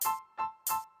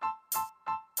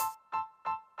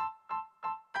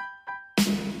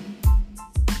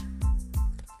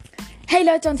Hey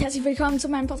Leute und herzlich willkommen zu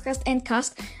meinem Podcast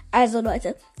Endcast. Also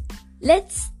Leute,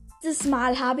 letztes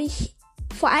Mal habe ich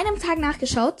vor einem Tag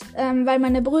nachgeschaut, weil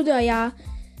meine Brüder ja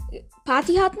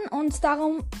Party hatten und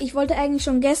darum, ich wollte eigentlich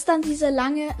schon gestern diese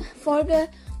lange Folge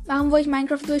machen, wo ich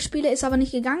Minecraft durchspiele, ist aber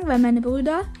nicht gegangen, weil meine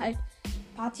Brüder halt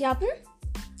Party hatten.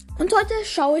 Und heute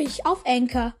schaue ich auf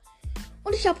Anchor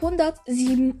und ich habe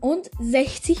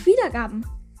 167 Wiedergaben.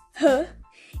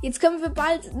 Jetzt können wir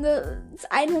bald eine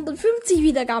 150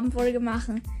 Wiedergaben-Folge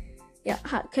machen. Ja,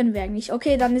 können wir eigentlich.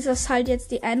 Okay, dann ist das halt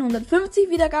jetzt die 150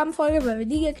 Wiedergaben-Folge, weil wir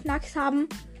die geknackt haben.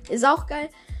 Ist auch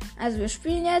geil. Also wir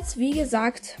spielen jetzt, wie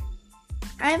gesagt,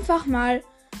 einfach mal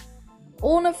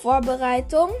ohne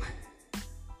Vorbereitung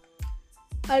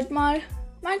halt mal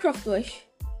Minecraft durch.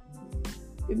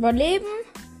 Überleben.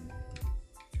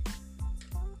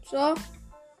 So.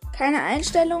 Keine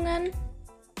Einstellungen.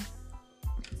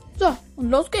 So, und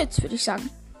los geht's, würde ich sagen.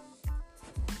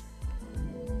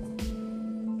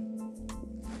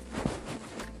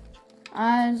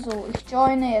 Also, ich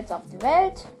joine jetzt auf die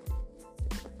Welt.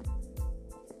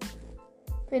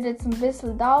 Wird jetzt ein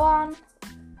bisschen dauern.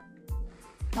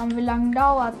 Wie lange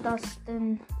dauert das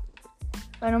denn?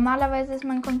 Weil normalerweise ist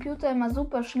mein Computer immer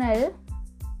super schnell.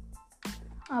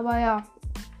 Aber ja,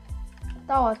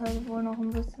 dauert halt wohl noch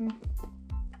ein bisschen.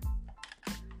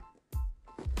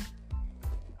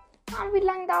 Wie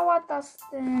lange dauert das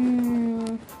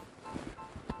denn?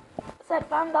 Seit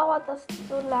wann dauert das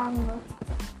so lange?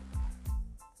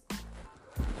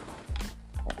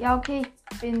 Ja, okay,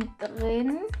 ich bin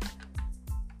drin.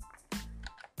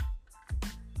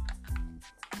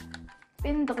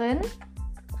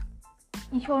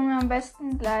 Ich hole mir am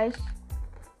besten gleich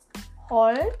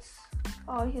Holz.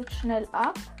 Baue ich jetzt schnell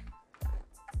ab.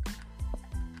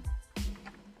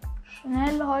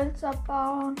 Schnell Holz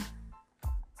abbauen.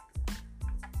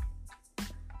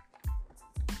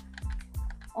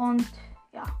 Und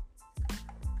ja,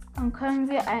 dann können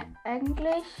wir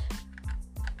eigentlich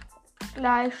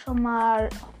gleich schon mal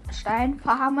Stein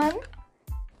farmen,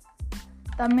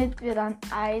 damit wir dann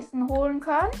Eisen holen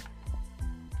können,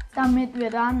 damit wir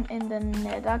dann in den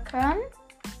Nether können,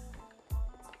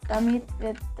 damit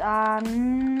wir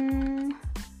dann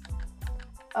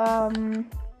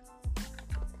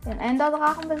den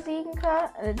Enderdrachen besiegen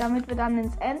können, damit wir dann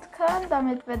ins End können,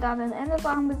 damit wir dann den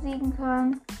Enderdrachen besiegen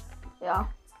können. Ja.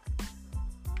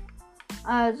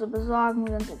 Also besorgen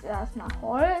wir uns jetzt erstmal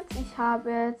Holz. Ich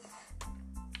habe jetzt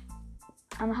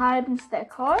einen halben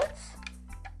Stack Holz.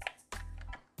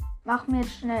 Machen wir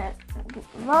jetzt schnell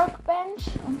Workbench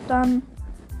und dann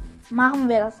machen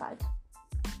wir das halt.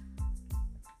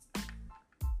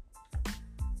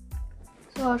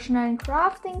 So, schnell ein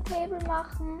Crafting Table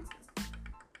machen.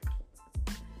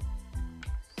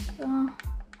 So.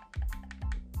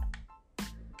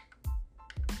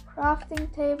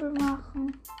 Crafting Table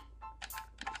machen.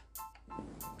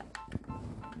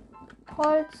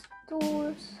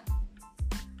 Holztools.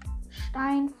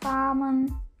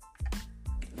 Steinfarmen.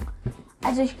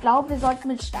 Also ich glaube, wir sollten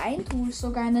mit Steintools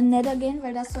sogar in den Nether gehen,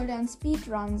 weil das soll ja ein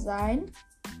Speedrun sein.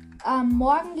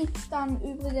 Morgen gibt es dann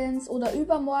übrigens, oder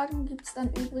übermorgen gibt es dann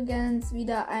übrigens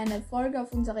wieder eine Folge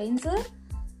auf unserer Insel.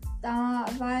 Da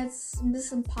war jetzt ein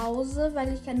bisschen Pause,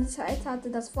 weil ich keine Zeit hatte,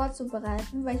 das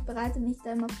vorzubereiten, weil ich bereite mich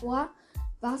da immer vor,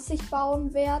 was ich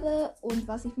bauen werde und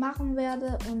was ich machen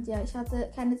werde. Und ja, ich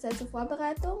hatte keine Zeit zur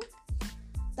Vorbereitung.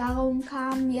 Darum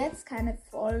kamen jetzt keine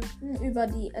Folgen über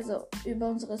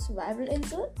unsere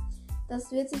Survival-Insel.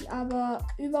 Das wird sich aber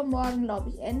übermorgen, glaube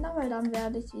ich, ändern, weil dann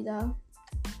werde ich wieder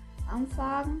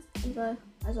anfangen,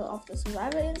 auf der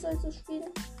Survival-Insel zu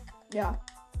spielen. Ja.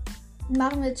 Dann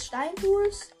machen wir jetzt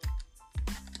Steintools.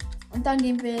 Und dann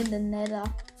gehen wir in den Nether.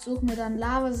 Suchen wir dann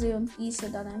Lavasee und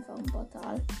gieße dann einfach ein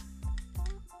Portal.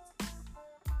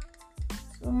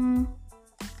 So.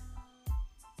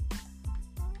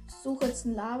 Ich suche jetzt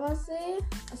einen Lavasee.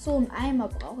 Achso, einen Eimer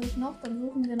brauche ich noch. Dann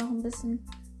suchen wir noch ein bisschen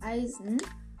Eisen.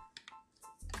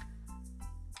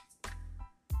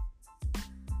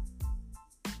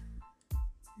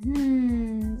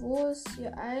 Wo ist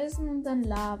hier Eisen und dann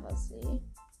Lavasee?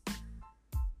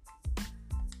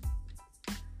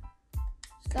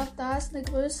 Ich glaube, da ist eine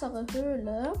größere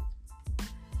Höhle.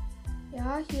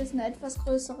 Ja, hier ist eine etwas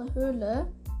größere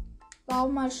Höhle. Bau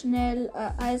mal schnell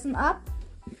Eisen ab.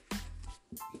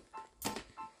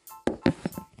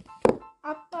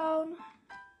 Abbauen.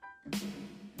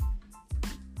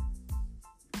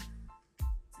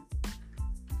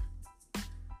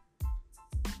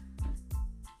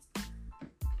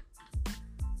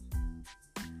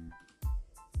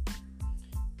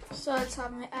 So, jetzt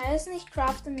haben wir Eisen. Ich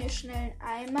crafte mir schnell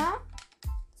einen Eimer.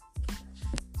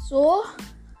 So.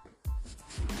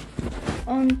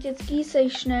 Und jetzt gieße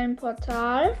ich schnell ein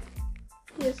Portal.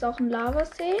 Hier ist auch ein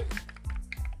Lavasee.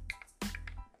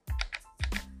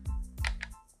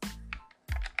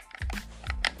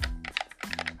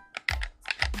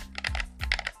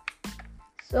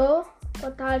 So,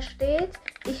 Portal steht.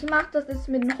 Ich mache das jetzt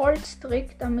mit einem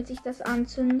Holztrick, damit sich das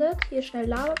anzündet. Hier schnell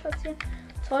Lava platzieren.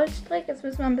 Das Holztrick. Jetzt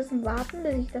müssen wir ein bisschen warten,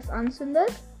 bis sich das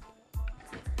anzündet.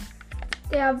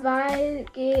 Derweil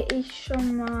gehe ich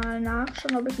schon mal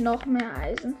nachschauen, ob ich noch mehr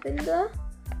Eisen finde.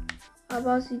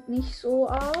 Aber sieht nicht so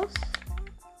aus.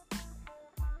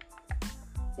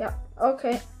 Ja,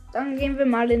 okay. Dann gehen wir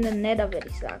mal in den Nether, würde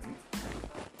ich sagen.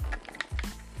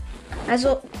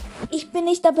 Also, ich bin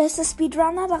nicht der beste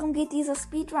Speedrunner, darum geht dieser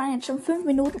Speedrun jetzt schon 5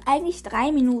 Minuten, eigentlich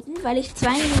 3 Minuten, weil ich 2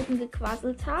 Minuten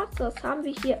gequasselt habe. So, was haben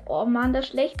wir hier? Oh Mann, das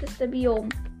schlechteste Biom.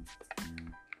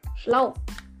 Schlau.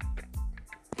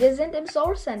 Wir sind im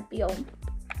Soul Sand Biom.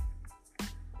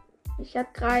 Ich habe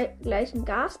gleich einen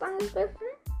Gast angegriffen.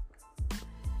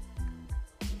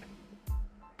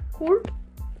 Cool.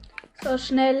 So,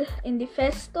 schnell in die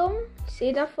Festung. Ich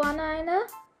sehe da vorne eine.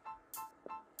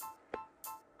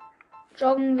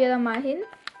 Joggen wir da mal hin.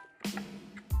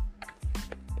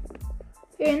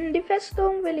 In die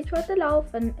Festung will ich heute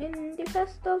laufen. In die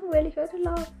Festung will ich heute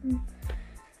laufen.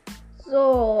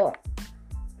 So.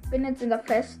 Bin jetzt in der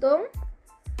Festung.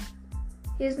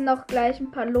 Hier sind auch gleich ein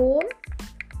paar Lohn.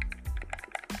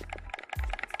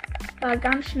 War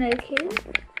ganz schnell killen.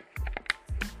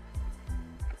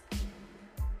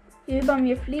 Hier über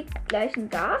mir fliegt gleich ein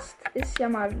Gast. Ist ja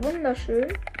mal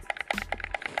wunderschön.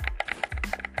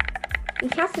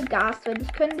 Ich hasse Gast, weil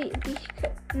ich könnte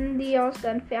die aus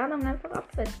der Entfernung einfach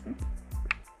abfetzen.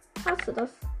 Ich hasse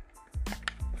das.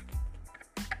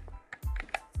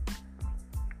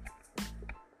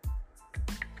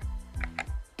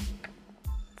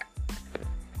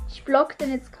 Ich block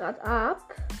den jetzt gerade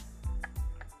ab.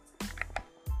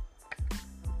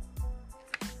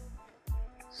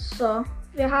 So,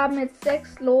 wir haben jetzt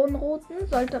 6 Lohnrouten,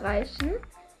 sollte reichen.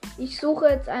 Ich suche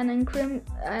jetzt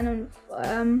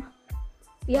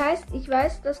ich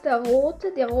weiß, dass der rote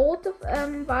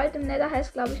Wald im Nether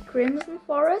heißt, glaube ich, Crimson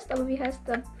Forest, aber wie heißt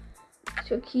der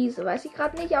Türkise? Weiß ich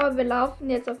gerade nicht, aber wir laufen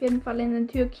jetzt auf jeden Fall in den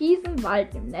türkisen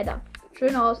Wald im Nether.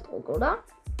 Schöner Ausdruck, oder?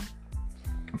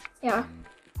 Ja.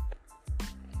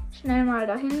 Schnell mal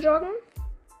dahin joggen.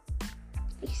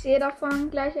 Ich sehe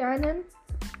davon gleich einen.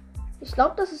 Ich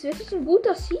glaube, das ist wirklich ein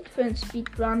guter Seed für einen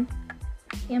Speedrun.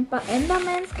 Hier ein paar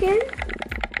Endermans killen.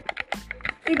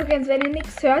 Übrigens, wenn ihr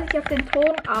nichts hört, ich habe den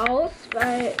Ton aus,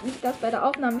 weil mich das bei der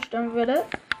Aufnahme stören würde.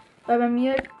 Weil bei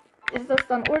mir ist das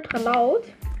dann ultra laut.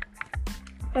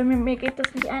 Bei mir geht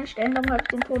das nicht einstellen, darum habe ich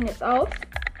den Ton jetzt aus.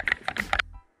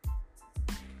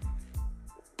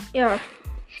 Ja,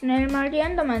 schnell mal die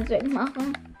Endermans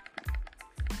wegmachen.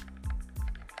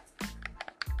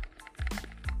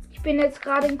 Ich bin jetzt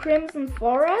gerade im Crimson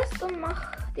Forest und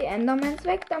mache die Endermans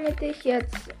weg, damit ich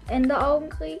jetzt Enderaugen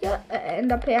kriege,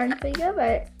 Enderperlen kriege,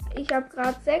 weil ich habe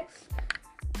gerade 6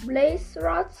 Blaze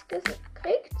Rods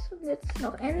gekriegt und jetzt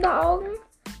noch Enderaugen.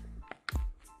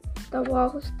 Da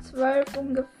brauche ich 12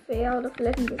 ungefähr oder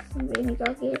vielleicht ein bisschen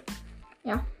weniger geht.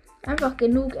 Ja, einfach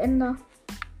genug Enderaugen.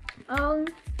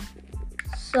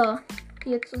 So,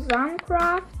 hier zusammen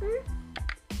craften.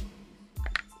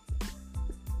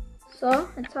 So,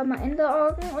 jetzt haben wir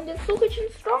Enderaugen und jetzt suche ich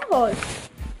ein Stronghold.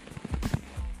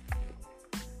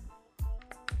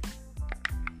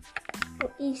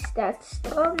 Wo ist das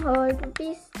Stronghold? Wo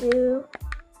bist du?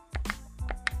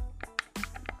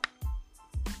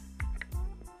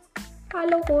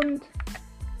 Hallo Hund.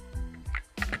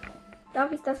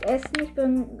 Darf ich das essen? Ich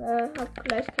habe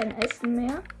gleich kein Essen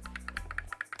mehr.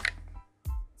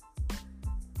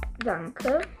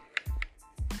 Danke.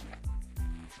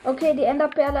 Okay, die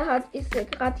Enderperle ist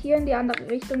gerade hier in die andere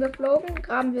Richtung geflogen.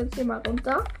 Graben wir uns hier mal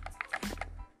runter.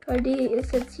 Weil die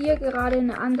ist jetzt hier gerade in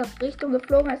eine andere Richtung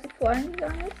geflogen, als sie vorhin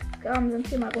gegangen ist. Graben wir uns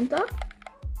hier mal runter.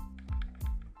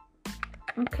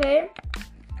 Okay.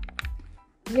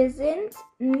 Wir sind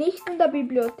nicht in der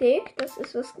Bibliothek. Das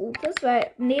ist was Gutes, weil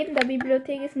neben der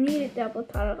Bibliothek ist nie der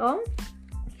Portalraum.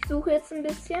 Ich suche jetzt ein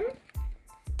bisschen.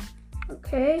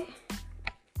 Okay.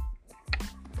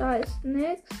 Da ist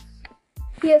nichts.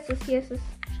 Hier ist es.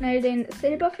 Schnell den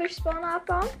Silberfisch-Spawner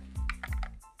abbauen.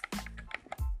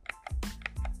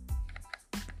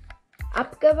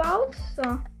 Abgebaut.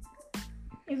 So.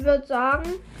 Ich würde sagen,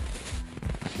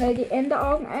 schnell die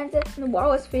Enderaugen einsetzen.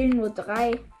 Wow, es fehlen nur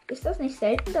 3. Ist das nicht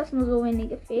selten, dass nur so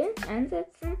wenige fehlen?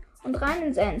 Einsetzen und rein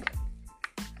ins End.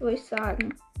 Würde ich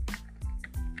sagen.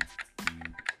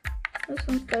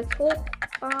 Müssen uns jetzt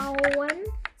hochbauen.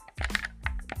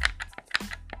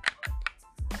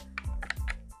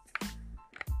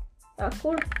 Ja,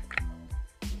 cool.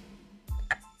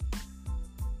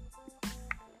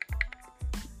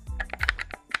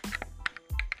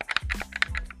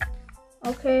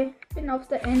 Okay, bin auf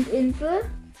der Endinsel.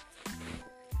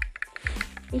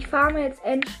 Ich farme jetzt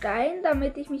Endstein,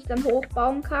 damit ich mich dann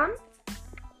hochbauen kann.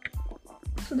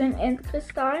 Zu den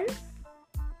Endkristallen.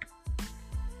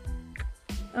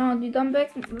 Ja, die dann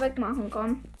wegmachen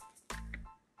kann.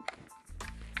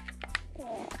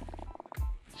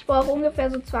 Ich brauche ungefähr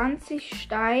so 20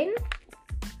 Stein.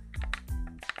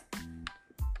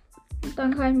 Und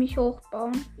dann kann ich mich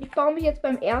hochbauen. Ich baue mich jetzt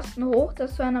beim ersten hoch,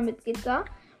 das Hörner mit Gitter.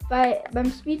 Weil beim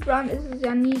Speedrun ist es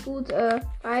ja nie gut,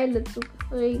 Pfeile zu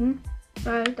kriegen.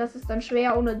 Weil das ist dann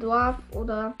schwer ohne Dorf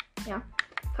oder ja,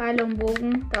 Pfeile und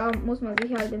Bogen. Da muss man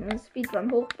sich halt im Speedrun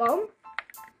hochbauen.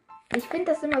 Ich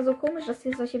finde das immer so komisch, dass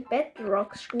hier solche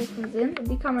Bedrock-Stufen sind. Und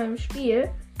die kann man im Spiel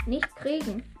nicht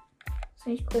kriegen. Das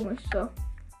finde ich komisch. So.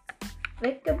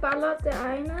 Weggeballert der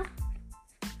eine.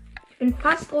 Ich bin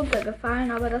fast runtergefallen,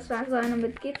 aber das war so einer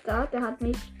mit Gitter. Der hat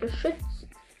mich geschützt.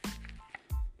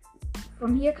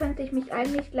 Von hier könnte ich mich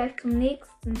eigentlich gleich zum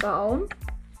nächsten bauen.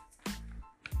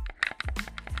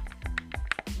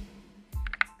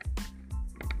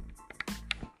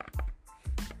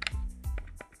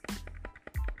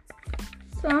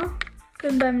 So,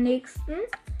 bin beim nächsten.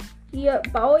 Hier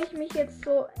baue ich mich jetzt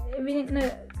so wie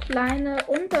eine kleine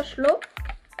Unterschlupf,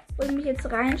 wo ich mich jetzt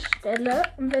reinstelle.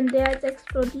 Und wenn der jetzt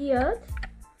explodiert,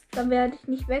 dann werde ich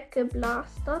nicht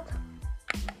weggeblastert.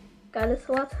 Geiles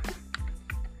Wort.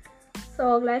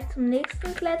 So, gleich zum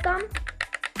nächsten klettern.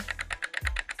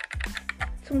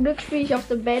 Zum Glück spiele ich auf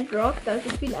der Bedrock, da ist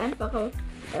es viel einfacher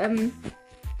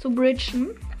zu bridgen.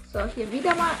 So, hier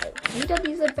wieder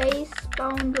diese Base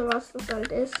bauen, für was das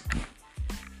halt ist.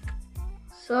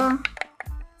 So.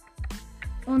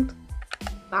 Und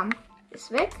bam,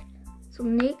 ist weg.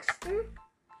 Zum nächsten.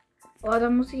 Oh, da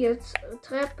muss ich jetzt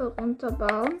Treppe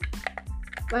runterbauen,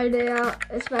 weil der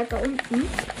ist weiter unten.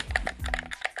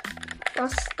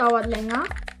 Das dauert länger.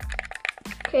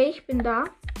 Okay, ich bin da.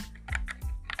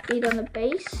 Wieder eine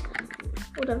Base.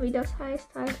 Oder wie das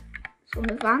heißt halt. So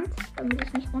eine Wand, damit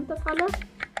ich nicht runterfalle.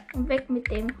 Und weg mit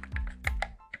dem.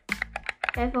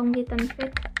 Warum geht er nicht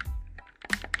weg?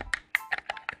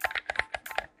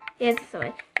 Jetzt ist er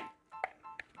weg.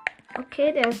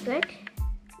 Okay, der ist weg.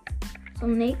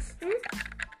 Zum nächsten.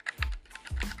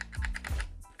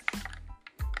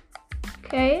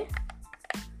 Okay.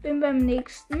 Bin beim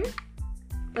nächsten.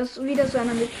 Das ist wieder so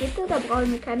einer mit Gitter. Da brauche ich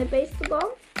mir keine Base zu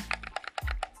bauen.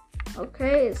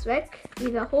 Okay, ist weg.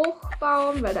 Wieder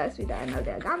hochbauen, weil da ist wieder einer,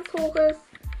 der ganz hoch ist.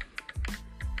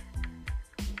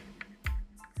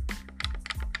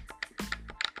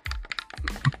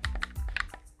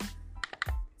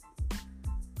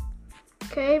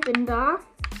 Okay, bin da.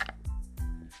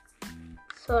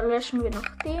 So, löschen wir noch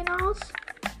den aus.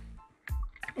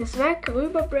 Ist weg.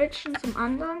 Rüber bridgen zum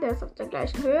anderen. Der ist auf der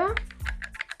gleichen Höhe.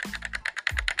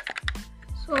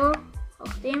 So,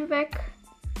 auch den weg.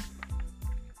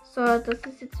 So, das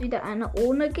ist jetzt wieder einer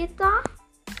ohne Gitter.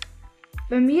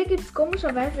 Bei mir gibt es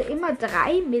komischerweise immer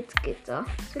 3 mit Gitter.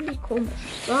 Das finde ich komisch.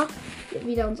 So, hier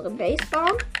wieder unsere Base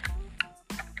bauen.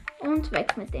 Und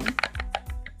weg mit dem.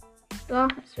 So,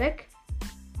 ist weg.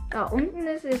 Da unten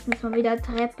ist es. Jetzt müssen wir wieder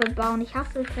Treppe bauen. Ich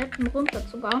hasse Treppen runter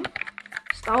zu bauen.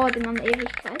 Das dauert immer eine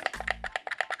Ewigkeit.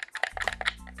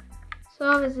 So,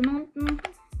 wir sind unten.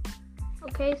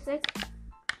 Okay, ist weg.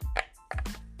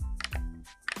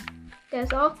 Der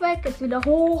ist auch weg. Jetzt wieder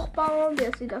hochbauen.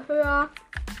 Der ist wieder höher.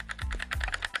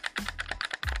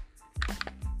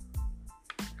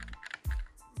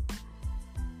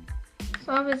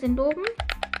 So, wir sind oben.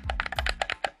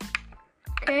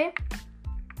 Okay.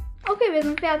 Okay, wir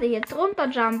sind fertig. Jetzt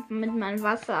runterjumpen mit meinem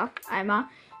Wassereimer.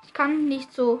 Ich kann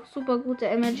nicht so super gute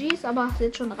MLGs, aber es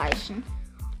wird schon reichen.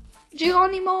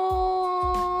 Geronimo!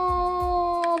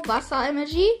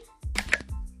 Wasser-MLG.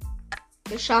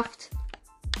 Geschafft.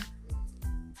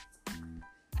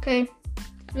 Okay.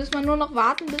 Jetzt müssen wir nur noch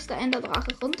warten, bis der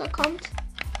Enderdrache runterkommt.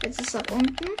 Jetzt ist er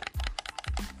unten.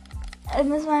 Jetzt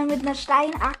müssen wir mit einer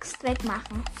Steinaxt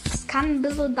wegmachen. Das kann ein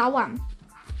bisschen dauern.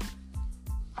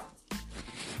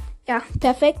 Ja,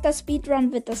 perfekter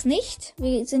Speedrun wird das nicht.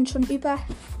 Wir sind schon über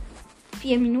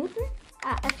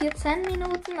 14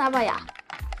 Minuten, aber ja.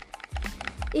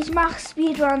 Ich mache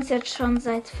Speedruns jetzt schon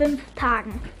seit 5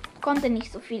 Tagen. Konnte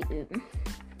nicht so viel üben.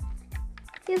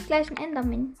 Hier ist gleich ein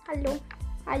Enderman. Hallo.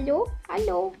 Hallo?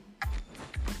 Hallo?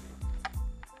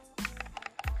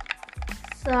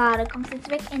 So, du kommst jetzt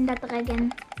weg,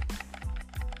 Enderdragon.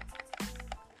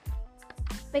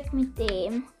 Weg mit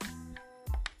dem.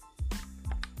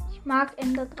 Ich mag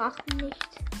Enderdrachen nicht.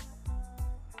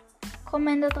 Komm,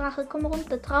 Enderdrache, komm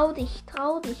runter. Trau dich,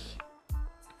 trau dich.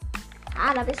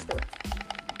 Ah, da bist du.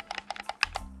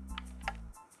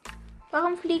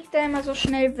 Warum fliegt er immer so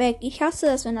schnell weg? Ich hasse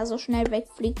es, wenn er so schnell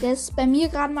wegfliegt. Der ist bei mir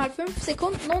gerade mal 5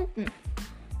 Sekunden unten.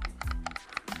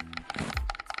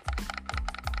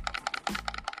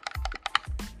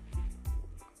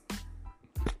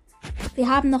 Wir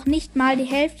haben noch nicht mal die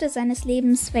Hälfte seines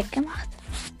Lebens weggemacht.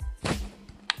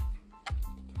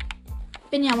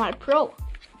 Bin ja mal Pro.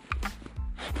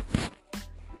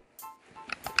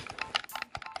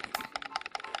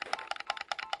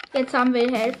 Jetzt haben wir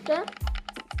die Hälfte.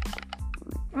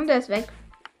 Und er ist weg.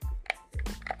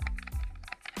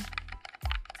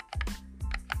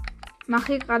 Ich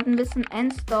mache hier gerade ein bisschen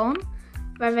Endstone.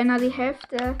 Weil wenn er die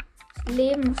Hälfte des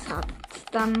Lebens hat,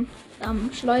 dann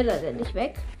schleudert er dich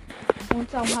weg.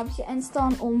 Und darum habe ich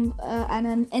Endstone, um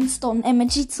einen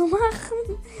Endstone-Emoji zu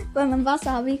machen. Bei meinem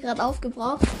Wasser habe ich gerade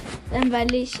aufgebraucht.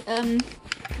 Weil ich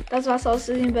das Wasser aus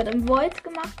Versehen bei dem Void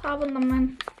gemacht habe. Und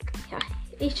dann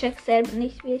ich check selber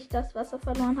nicht, wie ich das Wasser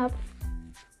verloren habe.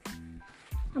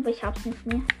 Aber ich hab's nicht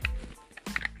mehr.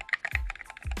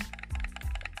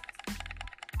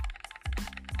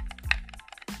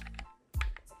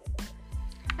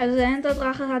 Also der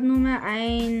Enderdrache hat nur mehr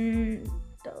ein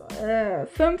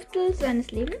Fünftel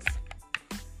seines Lebens.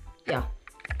 Ja.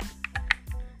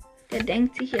 Der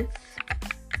denkt sich jetzt,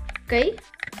 okay,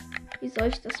 wie soll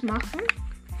ich das machen?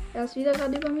 Er ist wieder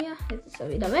gerade über mir. Jetzt ist er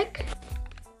wieder weg.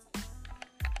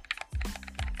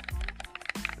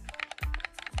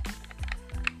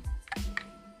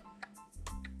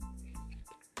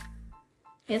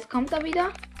 Jetzt kommt er wieder.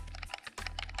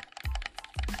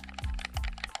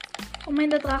 Oh mein,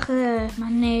 der Drache.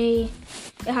 Mann, nee.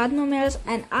 Er hat nur mehr als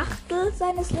ein Achtel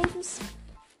seines Lebens.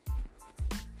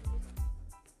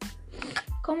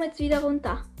 Komm jetzt wieder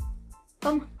runter.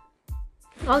 Komm.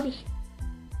 Trau dich.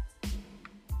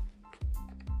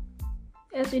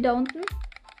 Er ist wieder unten.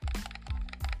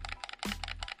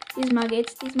 Diesmal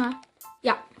geht's. Diesmal.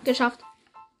 Ja, geschafft.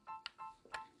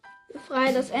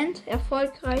 Befreie das End.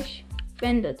 Erfolgreich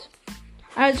beendet.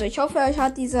 Also, ich hoffe, euch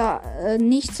hat dieser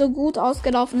nicht so gut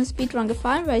ausgelaufene Speedrun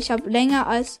gefallen, weil ich habe länger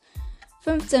als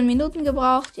 15 Minuten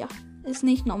gebraucht. Ja, ist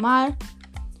nicht normal.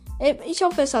 Ich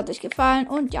hoffe, es hat euch gefallen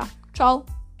und ja, ciao,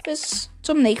 bis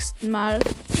zum nächsten Mal.